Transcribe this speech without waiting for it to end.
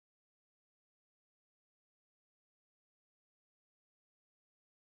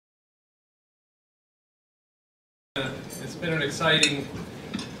been an exciting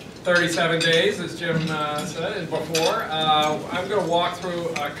 37 days, as Jim said before. I'm going to walk through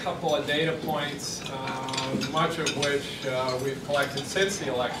a couple of data points, much of which we've collected since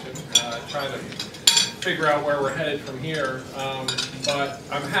the election, trying to figure out where we're headed from here. But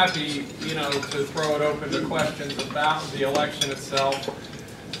I'm happy, to throw it open to questions about the election itself.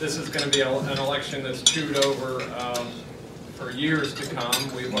 This is going to be an election that's chewed over for years to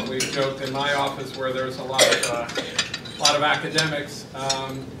come. We've joked in my office where there's a lot of academics.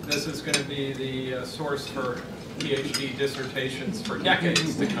 This is going to be the source for PhD dissertations for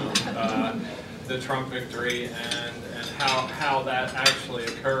decades to come. The Trump victory and how that actually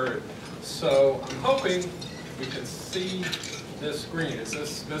occurred. So I'm hoping we can see this screen. Is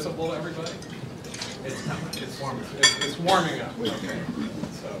this visible to everybody? It's warming. It's warming up. Okay.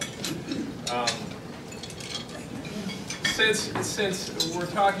 So since we're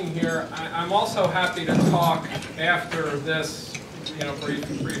talking here, I'm also happy to talk after this,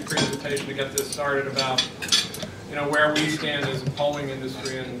 brief presentation to get this started about, where we stand as a polling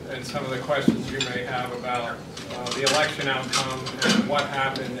industry and some of the questions you may have about the election outcome and what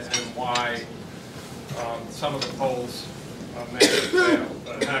happened and why some of the polls may have failed.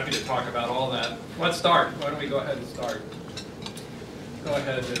 But I'm happy to talk about all that. Let's start. Why don't we go ahead and start? Go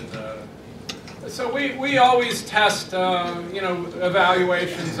ahead and... So we always test,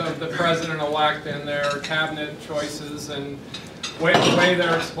 evaluations of the president-elect and their cabinet choices and the way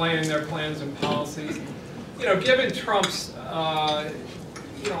they're explaining their plans and policies. Given Trump's,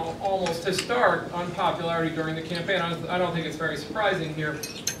 almost historic unpopularity during the campaign, I don't think it's very surprising here.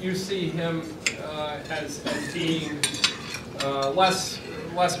 You see him as being less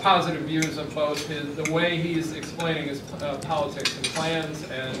positive views of both the way he's explaining his politics and plans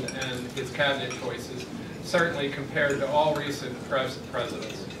and his cabinet choices, certainly compared to all recent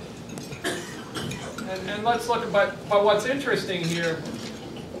presidents. And let's look, but what's interesting here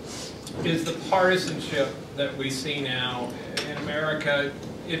is the partisanship that we see now in America.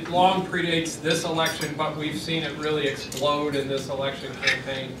 It long predates this election, but we've seen it really explode in this election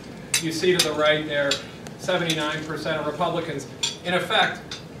campaign. You see to the right there, 79% of Republicans. In effect,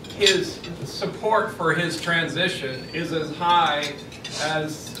 his support for his transition is as high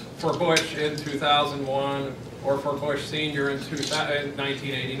as for Bush in 2001 or for Bush Sr. in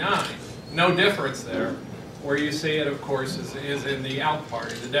 1989. No difference there. Where you see it, of course, is in the out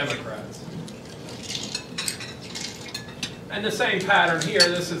party, the Democrats. And the same pattern here.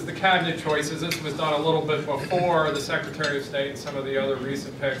 This is the cabinet choices. This was done a little bit before the Secretary of State and some of the other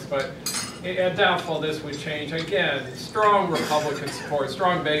recent picks, but doubtful this would change. Again, strong Republican support,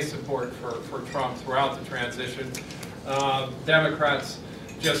 strong base support for Trump throughout the transition. Democrats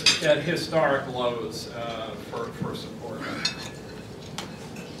just at historic lows for support.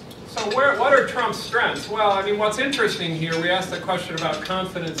 So what are Trump's strengths? Well, what's interesting here, we asked the question about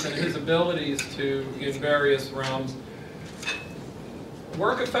confidence in his abilities to, in various realms,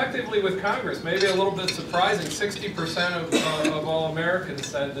 work effectively with Congress. Maybe a little bit surprising. 60% of all Americans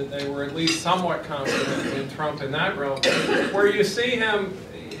said that they were at least somewhat confident in Trump in that realm. Where you see him,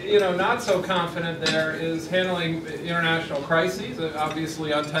 not so confident there is handling international crises,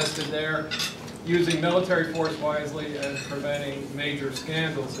 obviously untested there, using military force wisely, and preventing major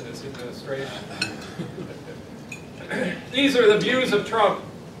scandals in his administration. These are the views of Trump,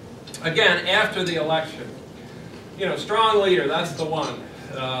 again, after the election. Strong leader, that's the one.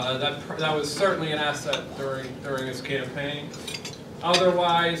 That was certainly an asset during his campaign.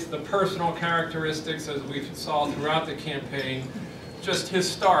 Otherwise, the personal characteristics, as we saw throughout the campaign, just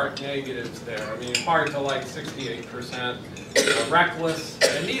historic negatives there. Hard to like 68%. Reckless.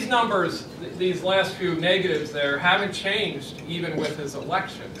 And these numbers, these last few negatives there, haven't changed even with his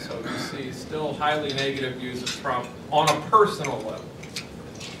election. So you see still highly negative views of Trump on a personal level.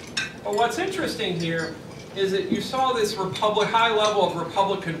 But what's interesting here is that you saw this high level of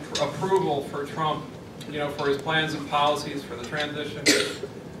Republican approval for Trump, for his plans and policies for the transition.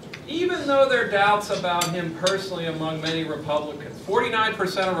 Even though there are doubts about him personally among many Republicans,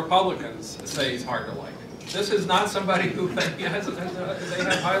 49% of Republicans say he's hard to like. This is not somebody who they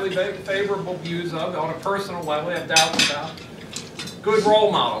have highly favorable views of on a personal level, they have doubts about. Good role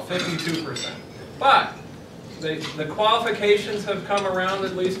model, 52%. But the qualifications have come around,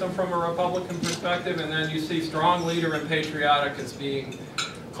 at least from a Republican perspective, and then you see strong leader and patriotic as being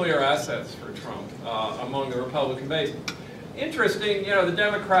clear assets for Trump among the Republican base. Interesting, the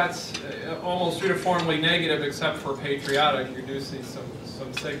Democrats almost uniformly negative except for patriotic. You do see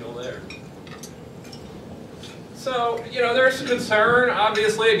some signal there. So, you know, there's concern,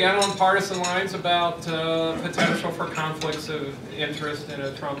 obviously, again, on partisan lines about potential for conflicts of interest in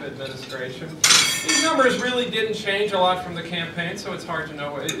a Trump administration. These numbers really didn't change a lot from the campaign, so it's hard to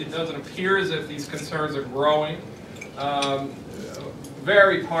know. It doesn't appear as if these concerns are growing.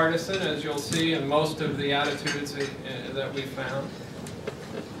 Very partisan, as you'll see in most of the attitudes that we found.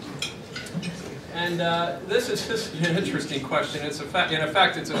 And this is an interesting question. It's in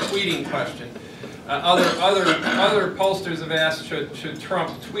effect, it's a tweeting question. Other pollsters have asked, should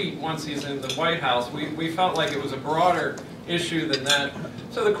Trump tweet once he's in the White House? We felt like it was a broader issue than that.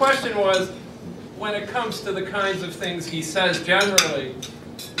 So the question was, when it comes to the kinds of things he says generally,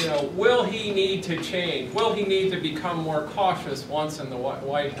 you know, will he need to change? Will he need to become more cautious once in the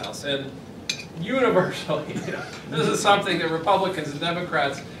White House? And universally, you know, this is something that Republicans and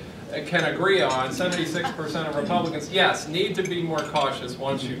Democrats can agree on. 76% of Republicans, yes, need to be more cautious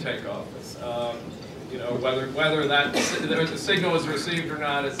once you take office. You know, whether that the signal is received or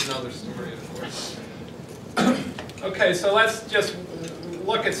not is another story, of course. Okay, so let's just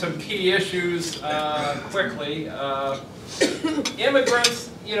look at some key issues quickly. Immigrants,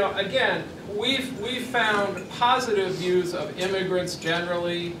 you know, again, we've found positive views of immigrants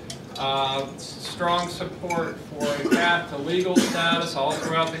generally. Strong support for a path to legal status all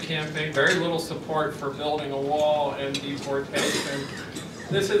throughout the campaign. Very little support for building a wall and deportation.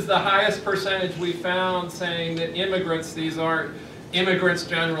 This is the highest percentage we found saying that immigrants, these are immigrants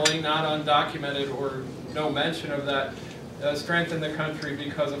generally, not undocumented or no mention of that, strengthen the country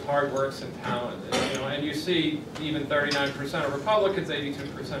because of hard work and talent. And, you know, and you see even 39% of Republicans,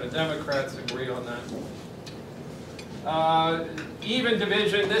 82% of Democrats agree on that. Even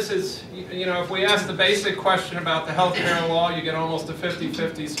division, this is, you know, if we ask the basic question about the health care law, you get almost a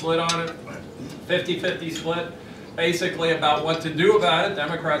 50-50 split on it. 50-50 split, basically about what to do about it.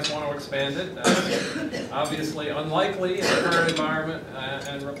 Democrats want to expand it. That's obviously unlikely in the current environment,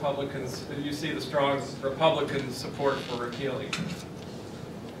 and Republicans, you see the strong Republican support for repealing.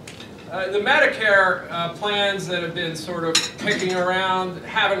 The Medicare plans that have been sort of kicking around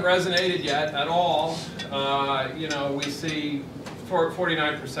haven't resonated yet at all. You know, we see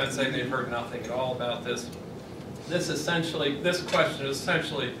 49% saying they've heard nothing at all about this. This question is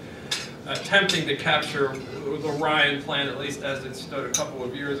essentially attempting to capture the Ryan plan, at least as it stood a couple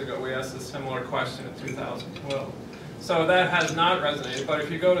of years ago. We asked a similar question in 2012. So that has not resonated. But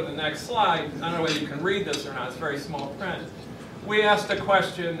if you go to the next slide, I don't know whether you can read this or not, it's very small print. We asked a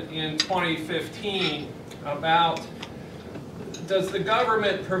question in 2015 about, does the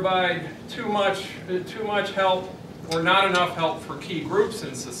government provide too much help or not enough help for key groups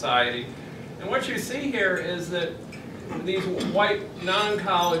in society? And what you see here is that these white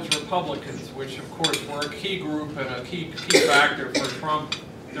non-college Republicans, which of course were a key group and a key factor for Trump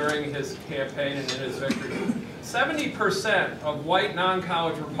during his campaign and in his victory, 70% of white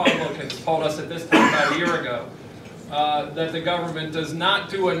non-college Republicans told us at this time about a year ago that the government does not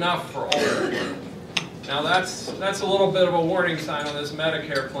do enough for older people. Now that's a little bit of a warning sign on this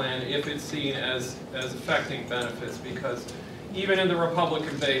Medicare plan if it's seen as affecting benefits, because even in the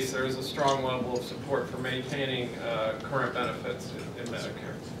Republican base there is a strong level of support for maintaining current benefits in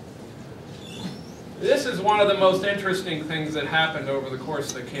Medicare. This is one of the most interesting things that happened over the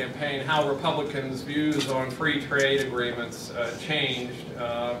course of the campaign, how Republicans' views on free trade agreements changed,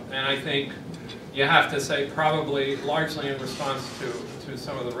 and I think you have to say probably largely in response to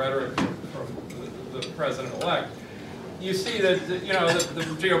some of the rhetoric from the president-elect. You see that, you know, the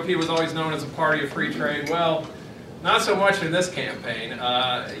GOP was always known as a party of free trade. Well, not so much in this campaign.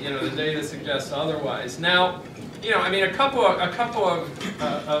 You know, the data suggests otherwise. Now, you know, I mean, a couple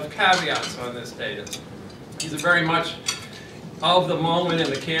of caveats on this data. These are very much of the moment in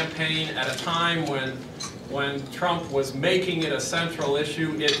the campaign at a time when Trump was making it a central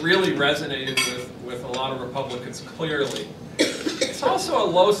issue. It really resonated with a lot of Republicans, clearly. It's also a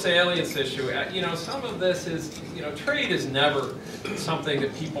low salience issue. You know, some of this is, you know, trade is never something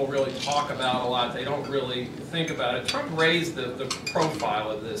that people really talk about a lot. They don't really think about it. Trump raised the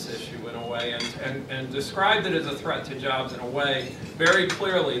profile of this issue in a way and described it as a threat to jobs in a way very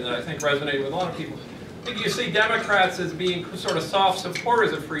clearly that I think resonated with a lot of people. I think you see Democrats as being sort of soft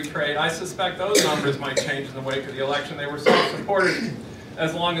supporters of free trade. I suspect those numbers might change in the wake of the election. They were soft supporters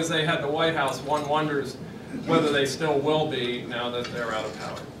as long as they had the White House. One wonders whether they still will be now that they're out of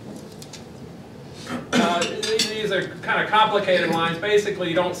power. These are kind of complicated lines. Basically,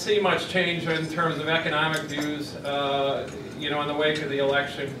 you don't see much change in terms of economic views, you know, in the wake of the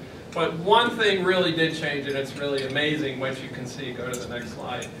election. But one thing really did change, and it's really amazing, which you can see. Go to the next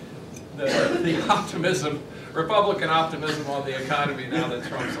slide. the optimism, Republican optimism on the economy now that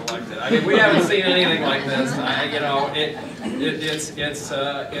Trump's elected. I mean, we haven't seen anything like this.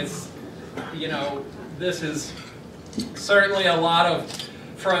 It's you know, this is certainly a lot of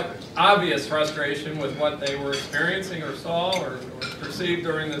obvious frustration with what they were experiencing or saw or perceived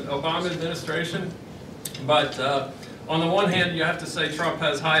during the Obama administration. But on the one hand, you have to say Trump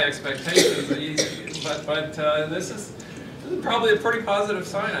has high expectations, but this is probably a pretty positive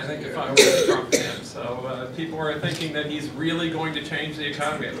sign, I think, if I were a Trump camp. So people are thinking that he's really going to change the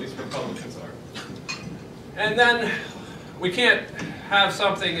economy, at least Republicans are. And then we can't have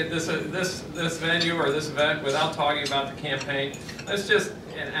something at this venue or this event without talking about the campaign. Let's just,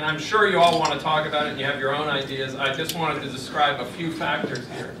 and I'm sure you all want to talk about it and you have your own ideas. I just wanted to describe a few factors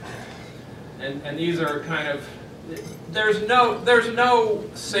here. And these are kind of, there's no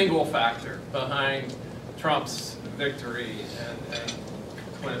single factor behind Trump's victory and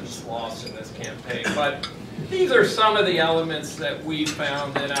Clinton's loss in this campaign. But these are some of the elements that we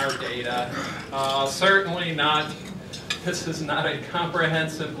found in our data. Certainly not, this is not a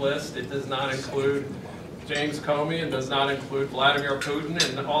comprehensive list. It does not include James Comey and does not include Vladimir Putin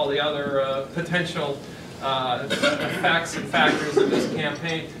and all the other potential effects and factors of this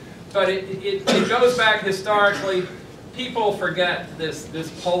campaign. But it goes back historically. People forget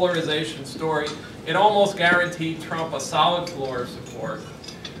this polarization story. It almost guaranteed Trump a solid floor of support.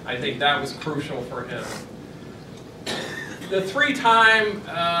 I think that was crucial for him. The three-time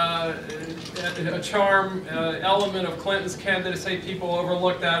charm element of Clinton's candidacy, people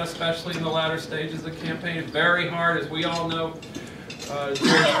overlooked that, especially in the latter stages of the campaign. It's very hard, as we all know. George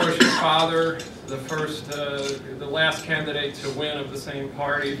Bush's father, the last candidate to win of the same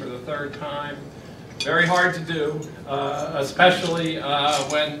party for the third time. Very hard to do, especially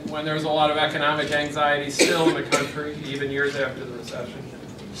when there's a lot of economic anxiety still in the country, even years after the recession.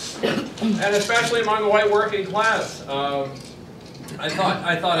 And especially among the white working class. I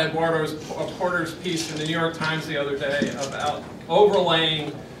thought Eduardo Porter's piece in the New York Times the other day about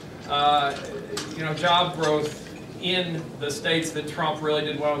overlaying job growth in the states that Trump really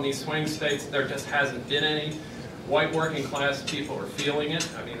did well, in these swing states, there just hasn't been any. White working class people are feeling it.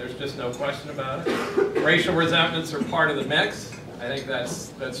 I mean, there's just no question about it. Racial resentments are part of the mix. I think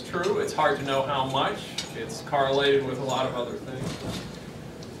that's true. It's hard to know how much. It's correlated with a lot of other things.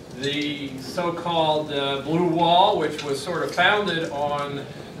 The so-called blue wall, which was sort of founded on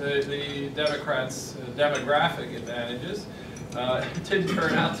the Democrats' demographic advantages, didn't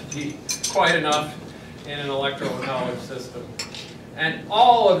turn out to be quite enough in an electoral college system. And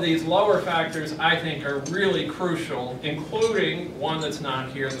all of these lower factors, I think, are really crucial, including one that's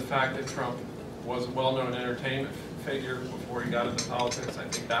not here, the fact that Trump was a well-known entertainment figure before he got into politics. I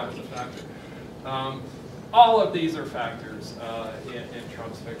think that was a factor. All of these are factors in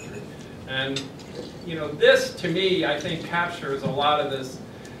Trump's victory. And, you know, this, to me, I think captures a lot of this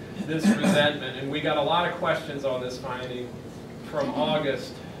resentment. And we got a lot of questions on this finding from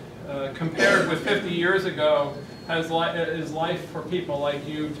August. Compared with 50 years ago, is life for people like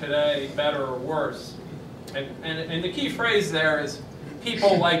you today better or worse? And the key phrase there is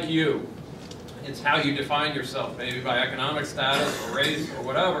people like you. It's how you define yourself, maybe by economic status or race or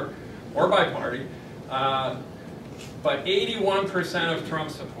whatever, or by party. But 81% of Trump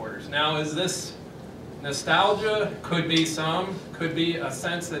supporters. Now, is this nostalgia? Could be some. Could be a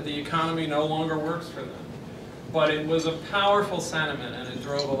sense that the economy no longer works for them. But it was a powerful sentiment, and it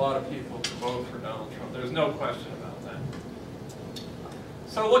drove a lot of people to vote for Donald Trump. There's no question about that.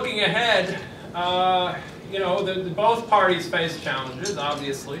 So looking ahead, both parties face challenges,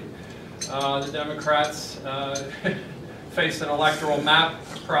 obviously. The Democrats face an electoral map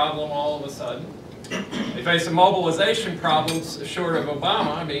problem all of a sudden. They face a mobilization problem short of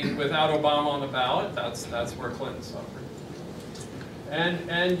Obama. I mean, without Obama on the ballot, that's where Clinton suffered.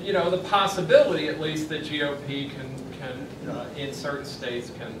 And you know, the possibility, at least, that GOP can in certain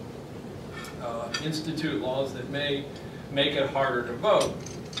states, can institute laws that may make it harder to vote.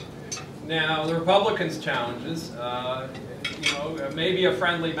 Now, the Republicans' challenges, maybe a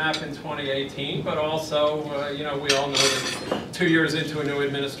friendly map in 2018, but also, we all know that 2 years into a new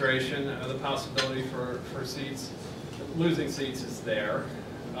administration, the possibility for losing seats is there.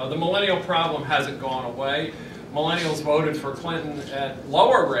 The millennial problem hasn't gone away. Millennials voted for Clinton at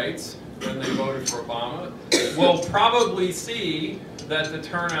lower rates than they voted for Obama. We'll probably see that the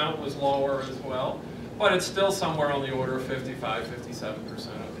turnout was lower as well, but it's still somewhere on the order of 55, 57%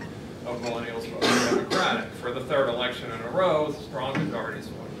 of millennials voted Democratic. For the third election in a row, strong majorities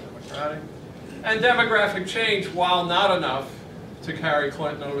voted Democratic. And demographic change, while not enough to carry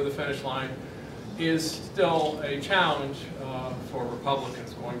Clinton over the finish line, is still a challenge for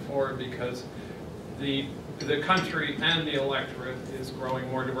Republicans going forward, because the country and the electorate is growing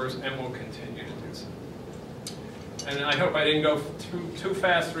more diverse and will continue to do so. And I hope I didn't go too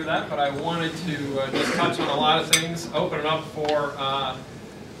fast through that, but I wanted to just touch on a lot of things, open it up for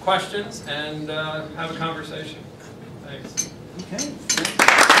questions, and have a conversation. Thanks. Okay.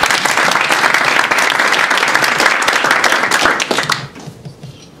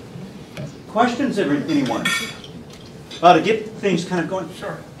 Questions, anyone? To get things kind of going.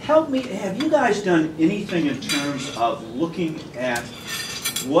 Sure. Help me, have you guys done anything in terms of looking at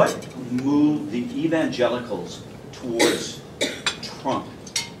what moved the evangelicals towards Trump?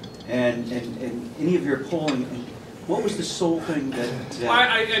 And any of your polling, what was the sole thing that...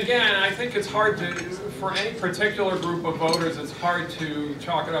 Again, I think it's hard to, for any particular group of voters, it's hard to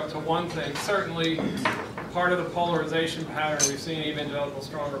chalk it up to one thing. Certainly, part of the polarization pattern, we've seen evangelical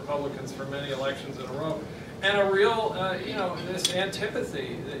strong Republicans for many elections in a row. And a real, this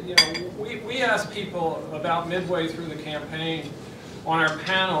antipathy. We asked people about midway through the campaign on our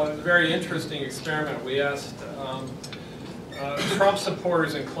panel. It was a very interesting experiment. We asked Trump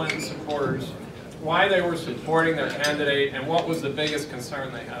supporters and Clinton supporters why they were supporting their candidate and what was the biggest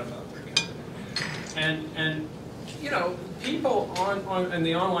concern they had about their candidate. And people in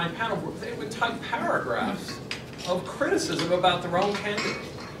the online panel, they would type paragraphs of criticism about their own candidate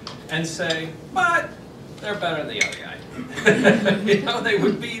and say, but they're better than the other guy. They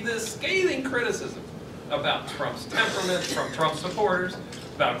would be this scathing criticism about Trump's temperament from Trump supporters,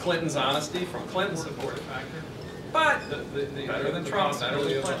 about Clinton's honesty from Clinton's supporter factor. But the better than Trump, better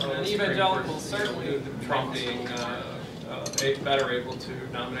than Clinton, and evangelicals certainly Trump being better able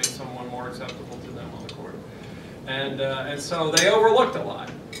to nominate someone more acceptable to them on the court. And so they overlooked a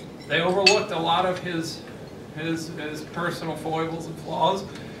lot. They overlooked a lot of his personal foibles and flaws,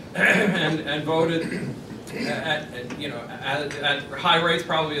 and voted at high rates,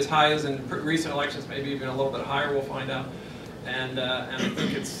 probably as high as in recent elections, maybe even a little bit higher. We'll find out. And I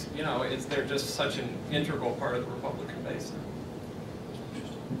think they're just such an integral part of the Republican base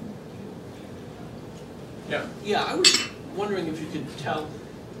now. Yeah, I was wondering if you could tell,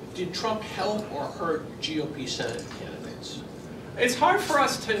 did Trump help or hurt GOP Senate candidates? It's hard for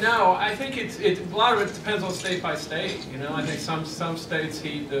us to know. I think a lot of it depends on state by state. I think some states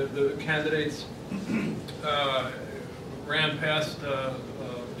the candidates ran past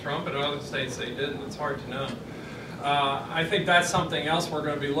Trump, and in other states they didn't. It's hard to know. I think that's something else we're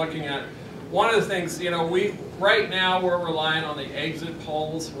going to be looking at. One of the things, right now we're relying on the exit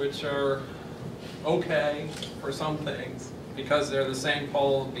polls, which are okay for some things, because they're the same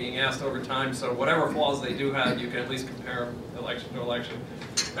poll being asked over time, so whatever flaws they do have, you can at least compare them election to election.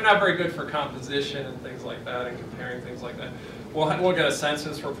 They're not very good for composition and things like that, and comparing things like that. We'll get a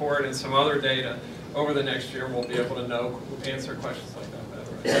census report and some other data over the next year. We'll be able to answer questions like that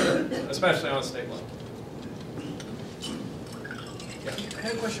better, especially on a state level. Yeah. I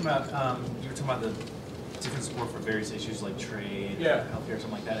had a question about, you were talking about the different support for various issues like trade, healthcare,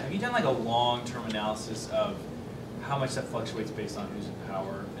 something like that. Have you done like a long-term analysis of how much that fluctuates based on who's in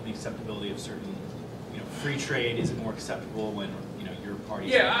power and the acceptability of certain, free trade? Is it more acceptable when, your party?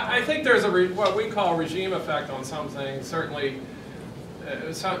 Yeah, I think there's what we call a regime effect on some things. Certainly,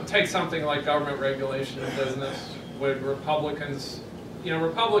 take something like government regulation of business. Would Republicans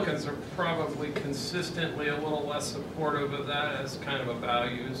Republicans are probably consistently a little less supportive of that as kind of a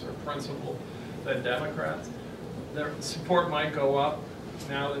values or principle than Democrats. Their support might go up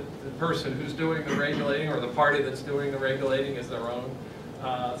now that the person who's doing the regulating or the party that's doing the regulating is their own.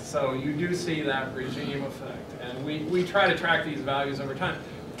 So you do see that regime effect. And we try to track these values over time.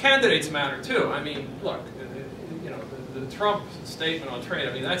 Candidates matter too. I mean, look, the Trump statement on trade,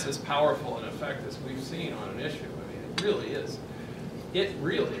 I mean, that's as powerful an effect as we've seen on an issue. I mean, it really is. It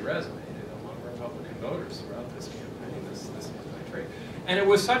really resonated among Republican voters throughout this campaign, this anti-trade. And it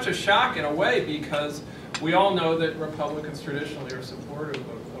was such a shock in a way because we all know that Republicans traditionally are supportive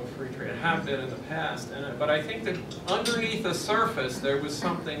of free trade and have been in the past. But I think that underneath the surface there was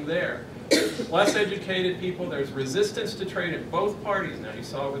something there. Less educated people, there's resistance to trade in both parties now. You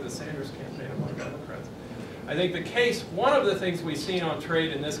saw it with the Sanders campaign among Democrats. I think the case, one of the things we've seen on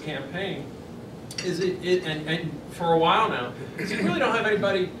trade in this campaign is and for a while now, is you really don't have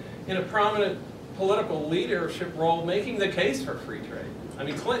anybody in a prominent political leadership role making the case for free trade. I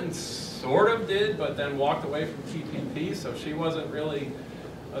mean, Clinton sort of did, but then walked away from TPP, so she wasn't really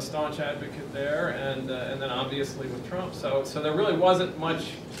a staunch advocate there, and then obviously with Trump. So there really wasn't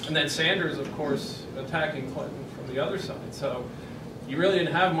much, and then Sanders, of course, attacking Clinton from the other side. So you really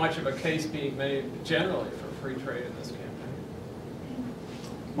didn't have much of a case being made generally for free trade in this campaign.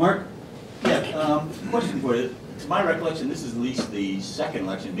 Mark? Yeah. Question for you. To my recollection, this is at least the second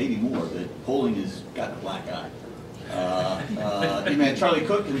election, maybe more, that polling has got a black eye. Man, Charlie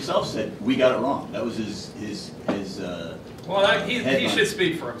Cook himself said, we got it wrong. That was his well, he should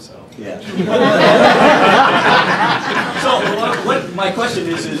speak for himself. Yeah. So what my question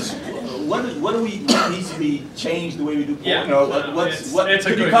is what needs to be changed the way we do polling? Yeah, it's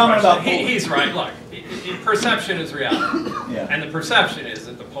a good question. He's right. Look, perception is reality. Yeah. And the perception is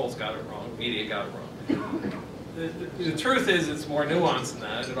that the polls got it wrong, media got it wrong. The truth is it's more nuanced than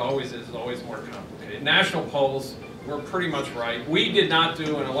that. It always is. It's always more complicated. National polls were pretty much right. We did not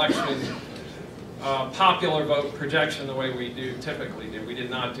do an election popular vote projection the way we typically do. We did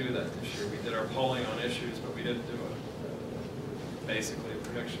not do that this year. We did our polling on issues, but we didn't do basically a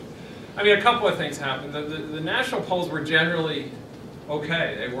prediction. I mean, a couple of things happened. The national polls were generally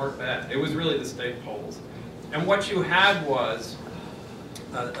okay. They weren't bad. It was really the state polls. And what you had was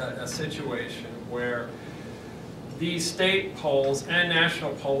a situation where these state polls and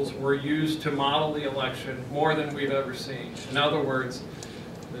national polls were used to model the election more than we've ever seen. In other words,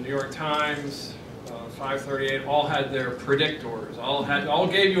 the New York Times, 538, all had their predictors, all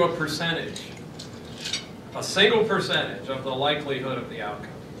gave you a percentage, a single percentage of the likelihood of the outcome.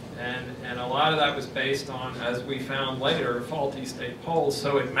 And a lot of that was based on, as we found later, faulty state polls,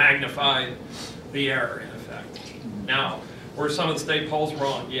 so it magnified the error in effect. Now, were some of the state polls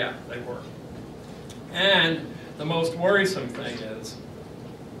wrong? Yeah, they were. And the most worrisome thing is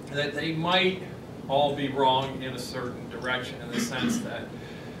that they might all be wrong in a certain direction, in the sense that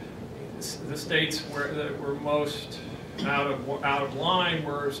the states that were most out of line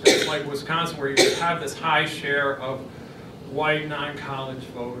were states like Wisconsin, where you have this high share of white non-college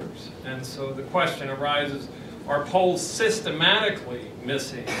voters. And so the question arises, are polls systematically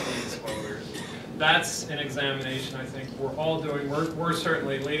missing these voters? That's an examination I think we're all doing. We're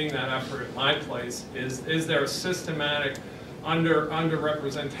certainly leading that effort at my place. Is there a systematic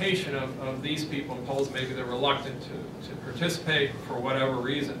underrepresentation of these people in polls? Maybe they're reluctant to participate for whatever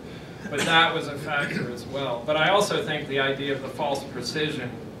reason. But that was a factor as well. But I also think the idea of the false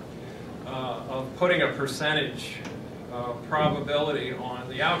precision of putting a percentage probability on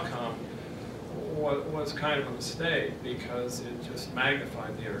the outcome was kind of a mistake, because it just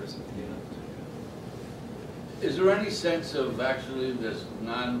magnified the errors at the end. Is there any sense of actually this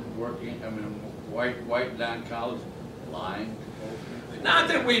non-working, white non-college lying? Not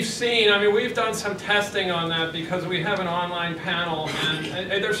that we've seen. I mean, we've done some testing on that because we have an online panel,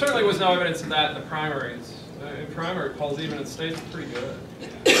 and there certainly was no evidence of that in the primaries. In primary polls, even in states, are pretty good.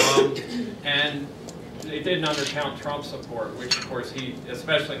 And they didn't undercount Trump support, which, of course, he,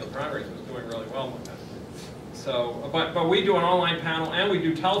 especially in the primaries, was doing really well with that. So, but we do an online panel and we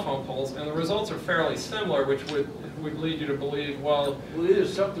do telephone polls, and the results are fairly similar, which would lead you to believe, well, either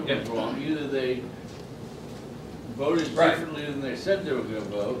something was wrong. Either they voted differently than they said they were going to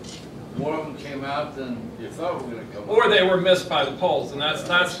vote. More of them came out than you thought were going to come out. Or they were missed by the polls, and that's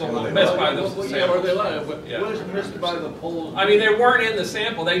the one, missed by the samples. Yeah, or they lied. What is missed by the polls? I mean, they weren't in the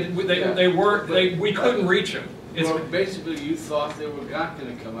sample. They weren't. We couldn't reach them. Well, basically, you thought they were not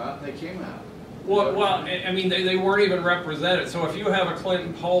going to come out, and they came out. Well, I mean, they weren't even represented. So if you have a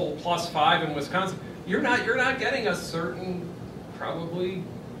Clinton poll +5 in Wisconsin, you're not getting a certain, probably,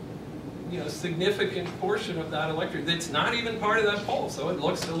 significant portion of that electorate. It's not even part of that poll, so it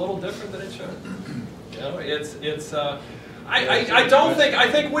looks a little different than it should. I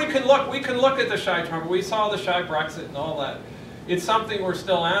think we can look at the shy Trump. We saw the shy Brexit and all that. It's something we're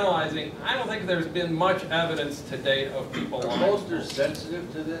still analyzing. I don't think there's been much evidence to date of people lying. Are pollsters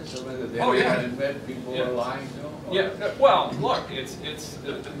sensitive to this? I mean, that they haven't admit people are lying to them? Or? Yeah. Well, look, I'm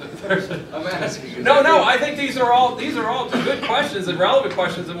asking. No. I think these are all good questions and relevant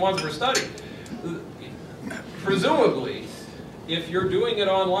questions and ones we're studying. Presumably, if you're doing it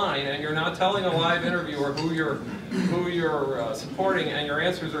online and you're not telling a live interviewer who you're supporting and your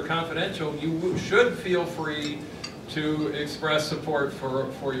answers are confidential, you should feel free to express support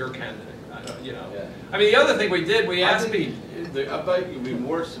for your candidate. I mean, the other thing we did, we asked people. I bet you'd be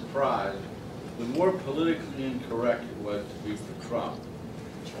more surprised. The more politically incorrect it was to be for Trump,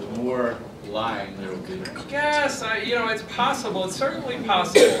 the more lying there will be. Yes, it's possible. It's certainly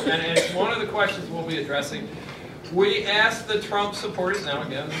possible, and it's one of the questions we'll be addressing. We asked the Trump supporters. Now,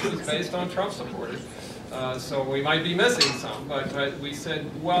 again, this is based on Trump supporters. So we might be missing some, but we said,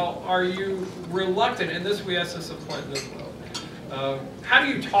 well, are you reluctant? And this we asked this of Clinton as well. How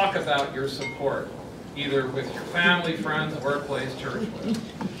do you talk about your support, either with your family, friends, workplace, church?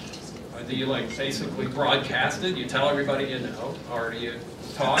 Do you basically broadcast it? You tell everybody you know, or do you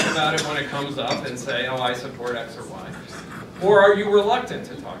talk about it when it comes up and say, oh, I support X or Y? Or are you reluctant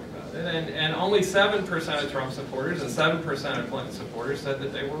to talk about and only 7% of Trump supporters and 7% of Clinton supporters said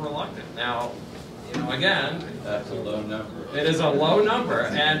that they were reluctant. Now, again, That's a low number. it is a low number,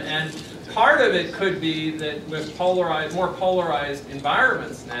 and part of it could be that with more polarized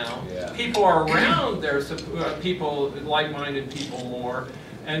environments now, people are around their people, like-minded people more,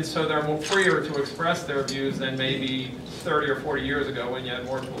 and so they're more freer to express their views than maybe 30 or 40 years ago when you had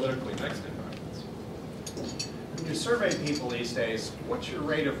more politically mixed environments. When you survey people these days, what's your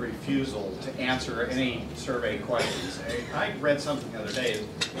rate of refusal to answer any survey questions? I read something the other day,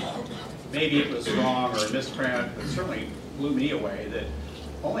 maybe it was wrong or a misprint, but certainly blew me away, that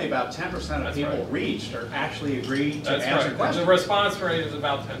only about 10% of people reached or actually agreed to answer questions. The response rate is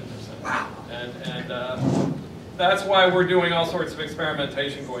about 10%. Wow. And that's why we're doing all sorts of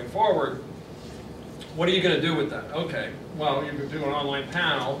experimentation going forward. What are you going to do with that? Okay, well, you could do an online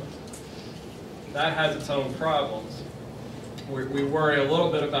panel. That has its own problems. We worry a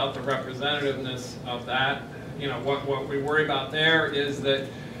little bit about the representativeness of that. What we worry about there is that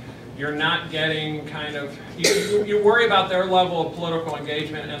you're not getting you worry about their level of political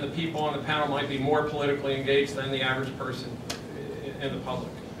engagement, and the people on the panel might be more politically engaged than the average person in the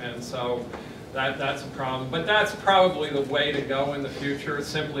public. And so that's a problem. But that's probably the way to go in the future,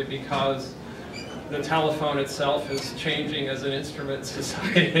 simply because the telephone itself is changing as an instrument in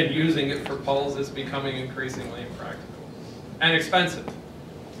society, and using it for polls is becoming increasingly impractical and expensive.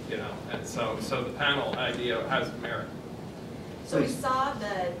 And so the panel idea has merit. So we saw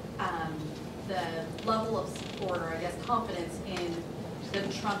the level of support, or I guess confidence, in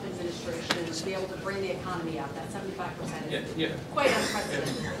the Trump administration to be able to bring the economy up. That 75% is quite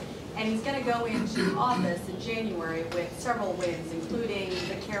unprecedented. And he's going to go into office in January with several wins, including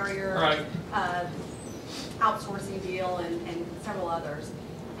the carrier outsourcing deal and several others.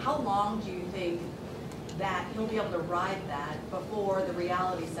 How long do you think that he'll be able to ride that before the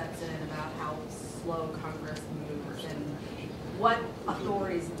reality sets in about how slow Congress moves and what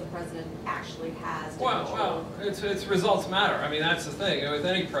authorities the president actually has to control? Well, it's results matter. I mean, that's the thing. With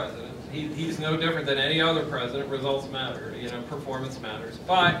any president, he's no different than any other president. Results matter. Performance matters.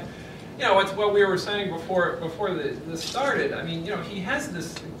 But it's what we were saying before this started. I mean, he has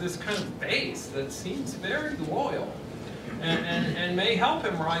this kind of base that seems very loyal, and may help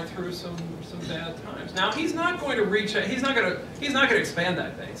him ride through some bad times. Now, he's not going to reach. He's not going to expand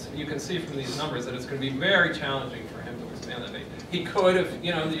that base. You can see from these numbers that it's going to be very challenging for him to expand that base. He could, if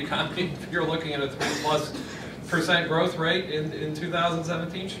the economy. If you're looking at a 3+% growth rate in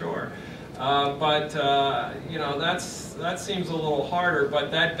 2017, sure. But that seems a little harder.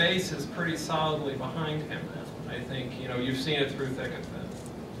 But that base is pretty solidly behind him now. I think you've seen it through thick and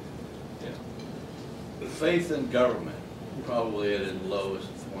thin. The faith in government probably at its lowest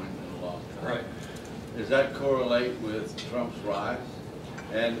point in a long time. Right. Does that correlate with Trump's rise?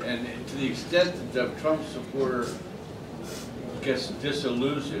 And to the extent that the Trump supporter gets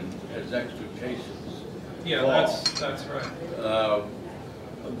disillusioned as expectations Yeah, fall, that's right.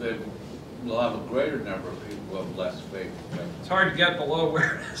 We'll have a greater number of people who have less faith. It's hard to get below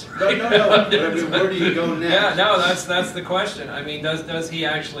where it is. No. But I mean, where do you go next? Yeah, no, that's the question. I mean, does he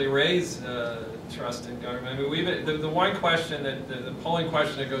actually raise trust in government? I mean, the one question that the polling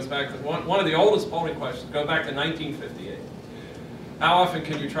question that goes back to one of the oldest polling questions go back to 1958. How often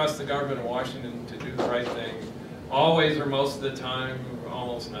can you trust the government in Washington to do the right thing? Always or most of the time,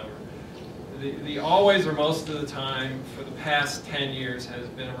 almost never. The always or most of the time for the past 10 years has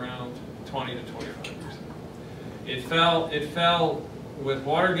been around 20 to 25%. It fell with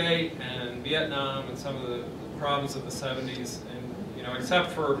Watergate and Vietnam and some of the problems of the 70s, and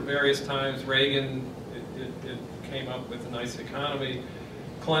except for various times, Reagan, it came up with a nice economy,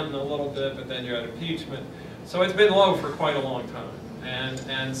 Clinton a little bit, but then you had impeachment. So it's been low for quite a long time.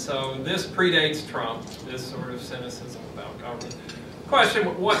 And so this predates Trump, this sort of cynicism about government. Question,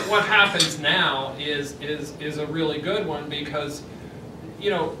 what happens now is a really good one, because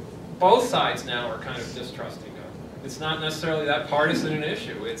both sides now are kind of distrusting government. It's not necessarily that partisan an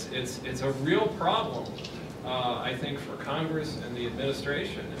issue. It's a real problem, I think, for Congress and the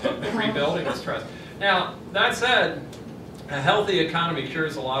administration in rebuilding this trust. Now, that said, a healthy economy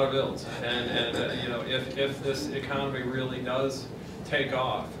cures a lot of ills, and if this economy really does take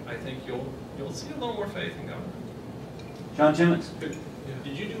off, I think you'll see a little more faith in government. John Timmons. Did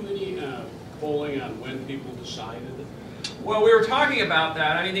you do any polling on when people decided? Well, we were talking about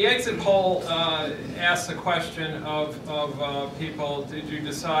that. I mean, the exit poll asks the question of people, did you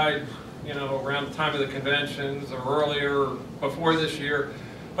decide, around the time of the conventions or earlier or before this year?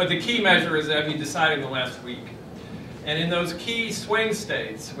 But the key measure is, have you decided in the last week? And in those key swing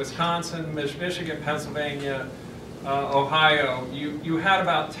states, Wisconsin, Michigan, Pennsylvania, Ohio, you had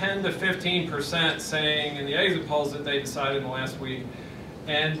about 10 to 15% saying in the exit polls that they decided in the last week,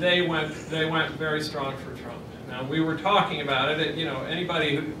 and they went very strong for Trump. Now we were talking about it. You know,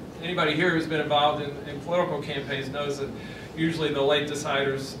 anybody here who's been involved in political campaigns knows that usually the late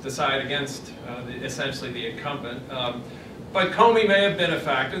deciders decide against essentially the incumbent. But Comey may have been a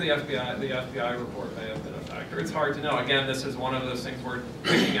factor. The FBI report may have been a factor. It's hard to know. Again, this is one of those things where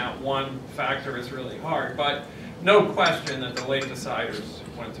picking out one factor is really hard. But no question that the late deciders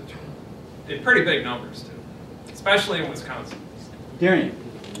went to Trump. In pretty big numbers, too, especially in Wisconsin. Darian.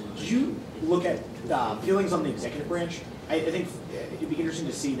 Did you look at feelings on the executive branch? I think it'd be interesting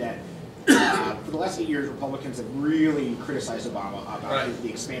to see that for the last 8 years, Republicans have really criticized Obama about the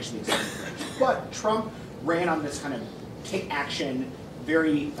expansion of the executive branch. But Trump ran on this kind of take action,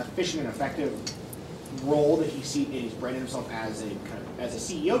 very efficient and effective role that he's branded himself as a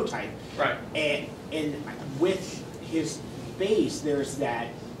CEO type. Right. And with his base, there's that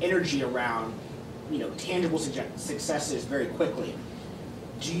energy around, you know, tangible successes very quickly.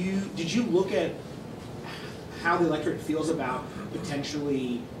 Did you look at how the electorate feels about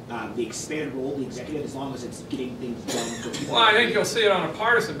potentially the expanded role of the executive, as long as it's getting things done for people? Well, I think you'll see it on a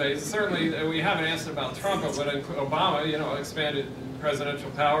partisan basis. Certainly, we haven't asked about Trump, but Obama, you know, expanded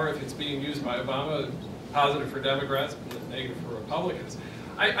presidential power. If it's being used by Obama, positive for Democrats, negative for Republicans.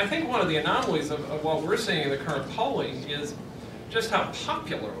 I think one of the anomalies of what we're seeing in the current polling is just how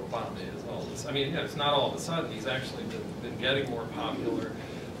popular Obama is. All this. I mean, you know, it's not all of a sudden. He's actually been getting more popular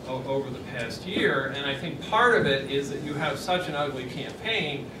over the past year, and I think part of it is that you have such an ugly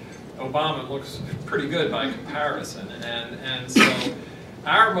campaign. Obama looks pretty good by comparison, and so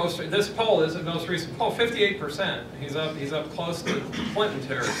this poll is the most recent poll, 58%. He's up close to Clinton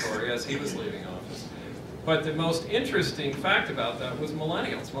territory as he was leaving office. But the most interesting fact about that was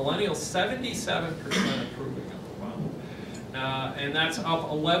millennials. Millennials, 77% approving of Obama, and that's up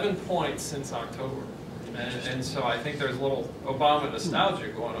 11 points since October. And so I think there's a little Obama nostalgia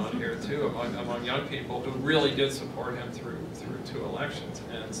going on here too among young people who really did support him through 2 elections.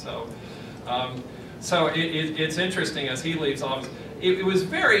 And so, it's interesting as he leaves office. It was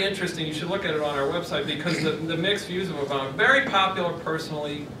very interesting. You should look at it on our website because the mixed views of Obama, very popular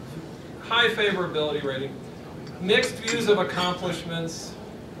personally, high favorability rating, mixed views of accomplishments.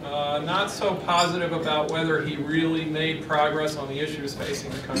 Not so positive about whether he really made progress on the issues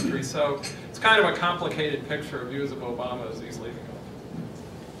facing the country. So it's kind of a complicated picture of views of Obama as he's leaving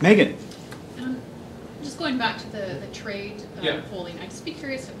office. Megan. Just going back to the trade polling, I'd just be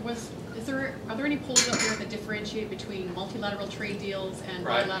curious, are there any polls out there that differentiate between multilateral trade deals and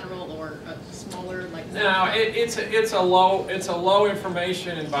bilateral or smaller like? No, it's a low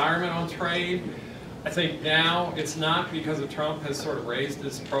information environment on trade. I think now it's not because of Trump has sort of raised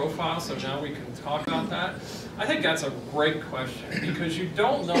his profile, so now we can talk about that. I think that's a great question because you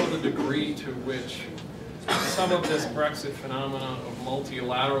don't know the degree to which some of this Brexit phenomenon of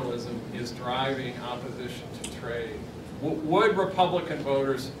multilateralism is driving opposition to trade. Would Republican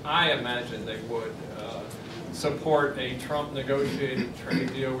voters, I imagine they would, support a Trump negotiated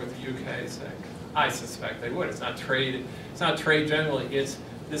trade deal with the UK, say? I suspect they would. It's not trade generally, it's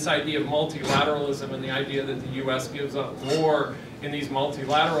this idea of multilateralism and the idea that the U.S. gives up more in these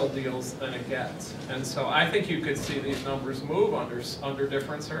multilateral deals than it gets. And so I think you could see these numbers move under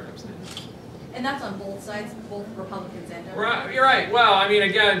different circumstances. And that's on both sides, both Republicans and Democrats? Right, you're right. Well, I mean,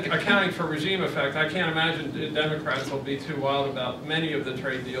 again, accounting for regime effect, I can't imagine Democrats will be too wild about many of the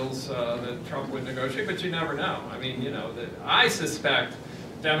trade deals that Trump would negotiate, but you never know. I mean, you know, I suspect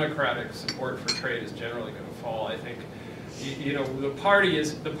Democratic support for trade is generally going to fall. I think, you know, the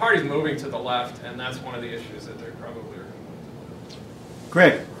party's moving to the left, and that's one of the issues that they're probably are going to.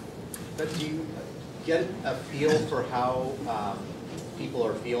 Greg. But do you get a feel for how people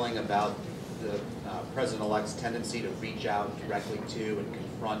are feeling about the President-elect's tendency to reach out directly to and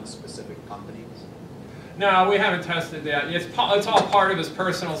confront specific companies? No, we haven't tested that. It's all part of his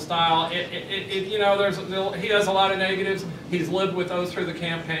personal style. You know, he has a lot of negatives. He's lived with those through the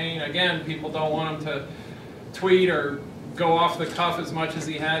campaign. Again, people don't want him to tweet or go off the cuff as much as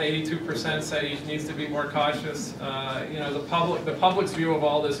he had. 82% said he needs to be more cautious. You know, the public's view of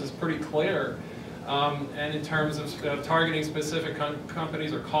all this is pretty clear. And in terms of targeting specific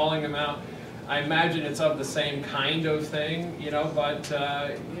companies or calling them out, I imagine it's of the same kind of thing, you know, but,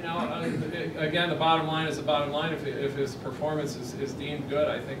 you know, again, the bottom line is the bottom line. If his performance is deemed good,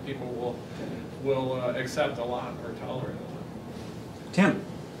 I think people will accept a lot or tolerate a lot. Tim.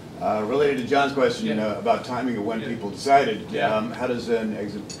 Related to John's question about timing of when people decided, how does an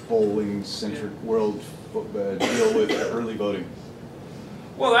exit polling-centric world deal with early voting?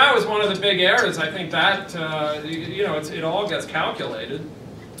 Well, that was one of the big errors. I think that, you know, it all gets calculated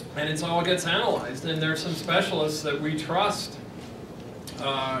and it all gets analyzed. And there's some specialists that we trust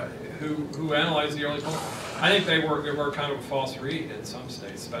who analyze the early polling. I think they were kind of a false read in some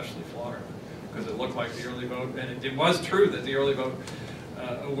states, especially Florida, because it looked like the early vote, and it was true that the early vote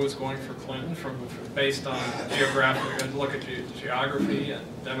was going for Clinton based on geographic, look at geography and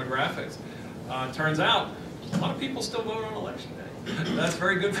demographics. Turns out a lot of people still vote on election day. That's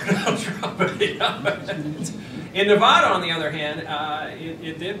very good for Donald Trump. In Nevada, on the other hand,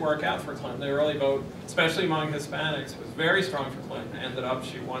 it did work out for Clinton. The early vote, especially among Hispanics, was very strong for Clinton. Ended up,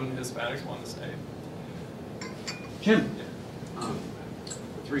 she won, Hispanics won the state. Jim?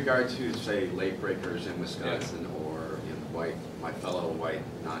 With regard to, say, late breakers in Wisconsin or my fellow white,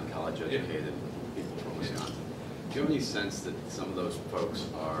 non-college educated people from Wisconsin, do you have any sense that some of those folks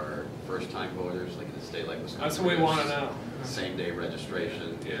are first-time voters, like in a state like Wisconsin? That's what we want to know. Same-day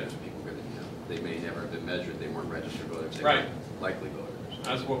registration. Yeah. People gonna, they may never have been measured. They weren't registered voters. They right. weren't likely voters.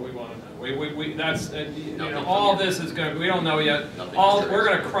 That's what we want to know. That's you know, all this is going to. We don't know yet. We're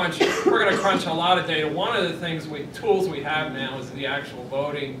going to crunch. We're going to crunch a lot of data. One of the things tools we have now is the actual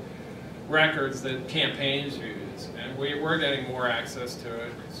voting records that campaigns use, and we're getting more access to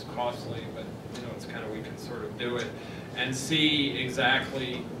it. It's costly, but you know, it's kind of, we can sort of do it and see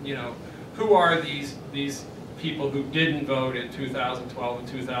exactly, you know, who are these people who didn't vote in 2012 and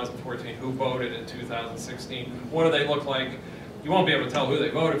 2014, who voted in 2016. What do they look like? You won't be able to tell who they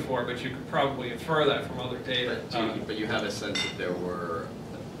voted for, but you could probably infer that from other data. But you have a sense that there were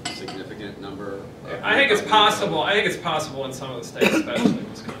a significant number of... I think it's possible. I think it's possible in some of the states, especially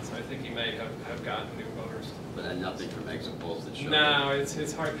Wisconsin. I think you may have gotten new voters. But nothing from exit polls that show... No,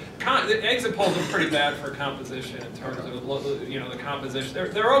 it's hard. The exit polls are pretty bad for composition in terms of, you know, the composition.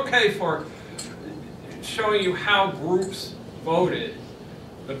 They're okay for showing you how groups voted,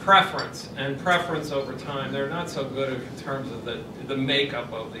 the preference over time. They're not so good in terms of the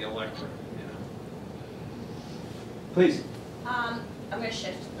makeup of the electorate. You know. Please. I'm going to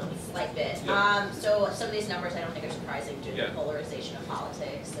shift a slight bit. Yeah. So some of these numbers I don't think are surprising due to Yeah. the polarization of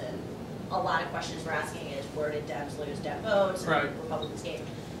politics, and a lot of questions we're asking is where did Dems lose Dem votes and right. Republicans gain?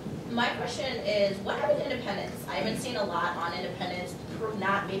 My question is, what happened to independents? I haven't seen a lot on independents,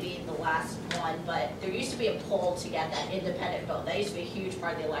 not maybe the last one, but there used to be a poll to get that independent vote. That used to be a huge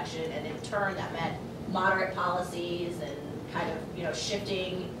part of the election, and in turn that meant moderate policies and kind of, you know,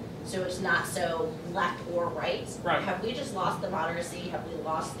 shifting so it's not so left or right. Right. Have we just lost the moderacy? Have we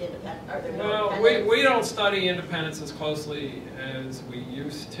lost the independent? Are there no Well, independents? we don't study independence as closely as we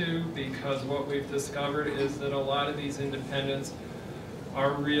used to, because what we've discovered is that a lot of these independents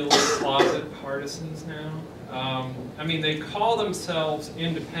are really closet partisans now. I mean, they call themselves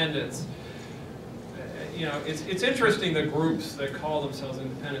independents. You know, it's interesting, the groups that call themselves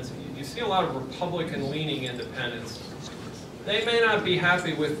independents. You see a lot of Republican-leaning independents. They may not be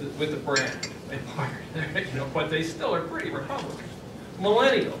happy with the brand they hired, you know, but they still are pretty Republican.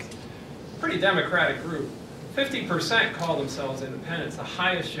 Millennials, pretty Democratic group. 50% call themselves independents, the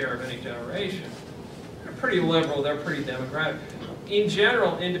highest share of any generation. They're pretty liberal. They're pretty democratic. In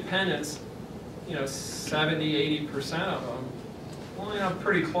general, independents, you know, 70–80% of them line up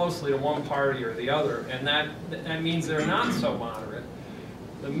pretty closely to one party or the other, and that means they're not so moderate.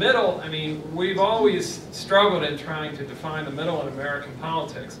 The middle, I mean, we've always struggled in trying to define the middle in American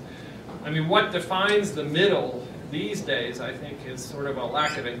politics. I mean, what defines the middle these days, I think, is sort of a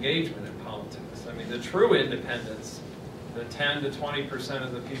lack of engagement in politics. I mean, the true independents, the 10 to 20%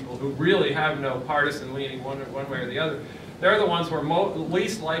 of the people who really have no partisan leaning one way or the other, they're the ones who are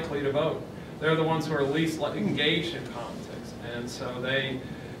least likely to vote. They're the ones who are least engaged in politics. And so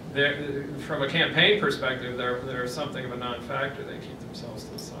from a campaign perspective, they're something of a non-factor. They keep themselves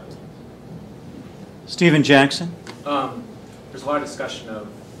to the sideline. Stephen Jackson? There's a lot of discussion of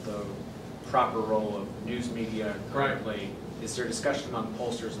the proper role of news media currently. Right. Is there discussion among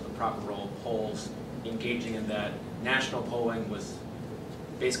pollsters of the proper role of polls engaging in that national polling was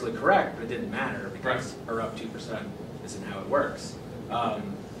basically correct, but it didn't matter because or up 2% isn't how it works.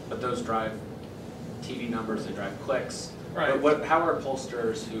 But those drive TV numbers, they drive clicks. Right. But how are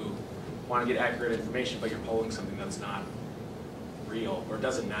pollsters who want to get accurate information, but you're polling something that's not real or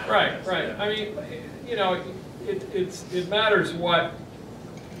doesn't matter? Right, right. Yeah. I mean, you know, it matters what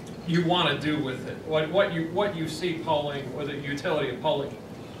you want to do with it, what you see polling, or the utility of polling.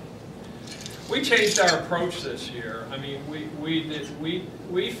 We changed our approach this year. I mean,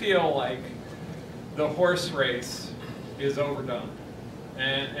 we feel like the horse race is overdone,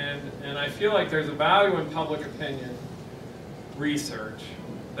 and I feel like there's a value in public opinion research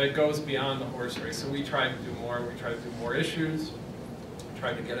that goes beyond the horse race. So we try to do more. We try to do more issues. We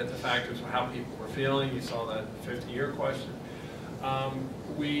tried to get at the factors of how people were feeling. You saw that 50-year question.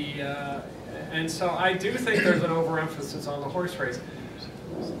 And so I do think there's an overemphasis on the horse race.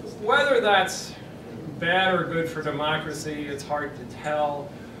 Whether that's bad or good for democracy, it's hard to tell.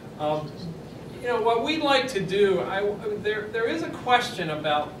 You know, what we'd like to do, there is a question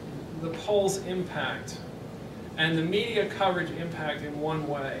about the poll's impact and the media coverage impact in one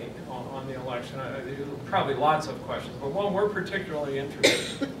way on the election. Probably lots of questions, but one we're particularly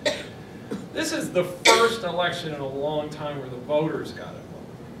interested in. This is the first election in a long time where the voters got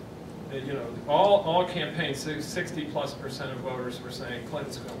involved. You know, all campaigns, 60+% of voters were saying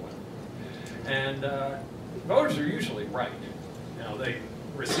Clinton's going to win. And voters are usually right. You know, they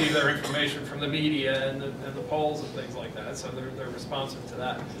receive their information from the media and the polls and things like that, so they're responsive to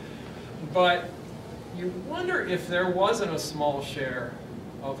that. But you wonder if there wasn't a small share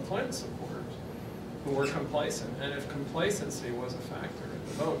of Clinton supporters who were complacent, and if complacency was a factor in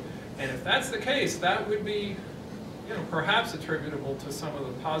the vote. And if that's the case, that would be, you know, perhaps attributable to some of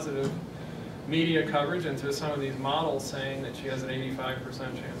the positive media coverage and to some of these models saying that she has an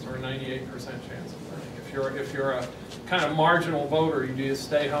 85% chance or a 98% chance of winning. If you're a kind of marginal voter, you just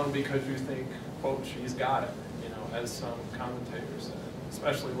stay home because you think, quote, she's got it, you know, as some commentators said,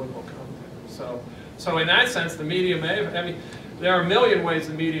 especially liberal commentators. So in that sense, the media may have, I mean, there are a million ways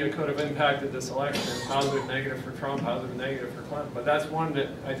the media could have impacted this election, positive, negative for Trump, positive, negative for Clinton, but that's one that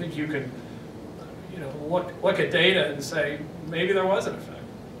I think you can, you know, look at data and say, maybe there was an effect.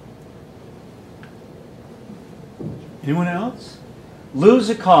 Anyone else? Lose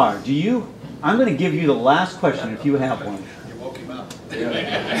a car. Do you? I'm going to give you the last question if you have one. You woke him up.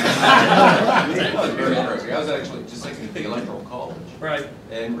 That was very interesting. I was actually just thinking of the Electoral College. Right.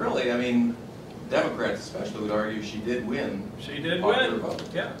 And really, I mean, Democrats especially would argue she did win. She did win. Vote.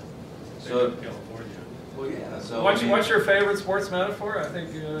 Yeah. So, well, yeah. So what's your favorite sports metaphor? I think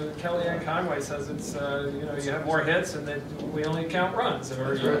Kellyanne Conway says it's you know, you have more hits and that we only count runs,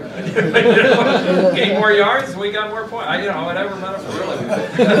 or you know, gain more yards and we got more points. You know, whatever metaphor. Really,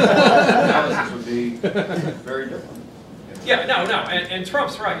 the analysis would be very different. Yeah, no, and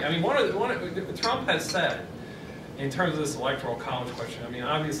Trump's right. I mean, Trump has said, in terms of this electoral college question, I mean,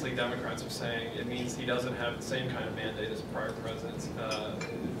 obviously Democrats are saying it means he doesn't have the same kind of mandate as prior presidents,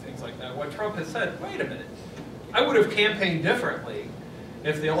 things like that. What Trump has said, wait a minute, I would have campaigned differently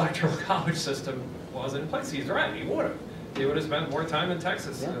if the electoral college system wasn't in place. He's right, he would have. He would have spent more time in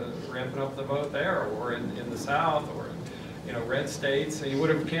Texas ramping up the vote there, or in the South, or in, you know, red states. He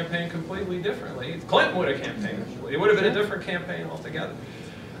would have campaigned completely differently. Clinton would have campaigned differently. It would have been a different campaign altogether.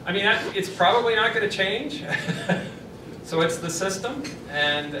 I mean, it's probably not going to change. So it's the system,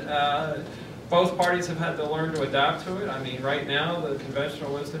 and both parties have had to learn to adapt to it. I mean, right now the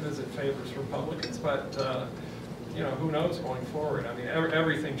conventional wisdom is it favors Republicans, but you know, who knows going forward? I mean,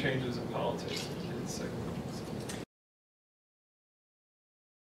 everything changes in politics. It's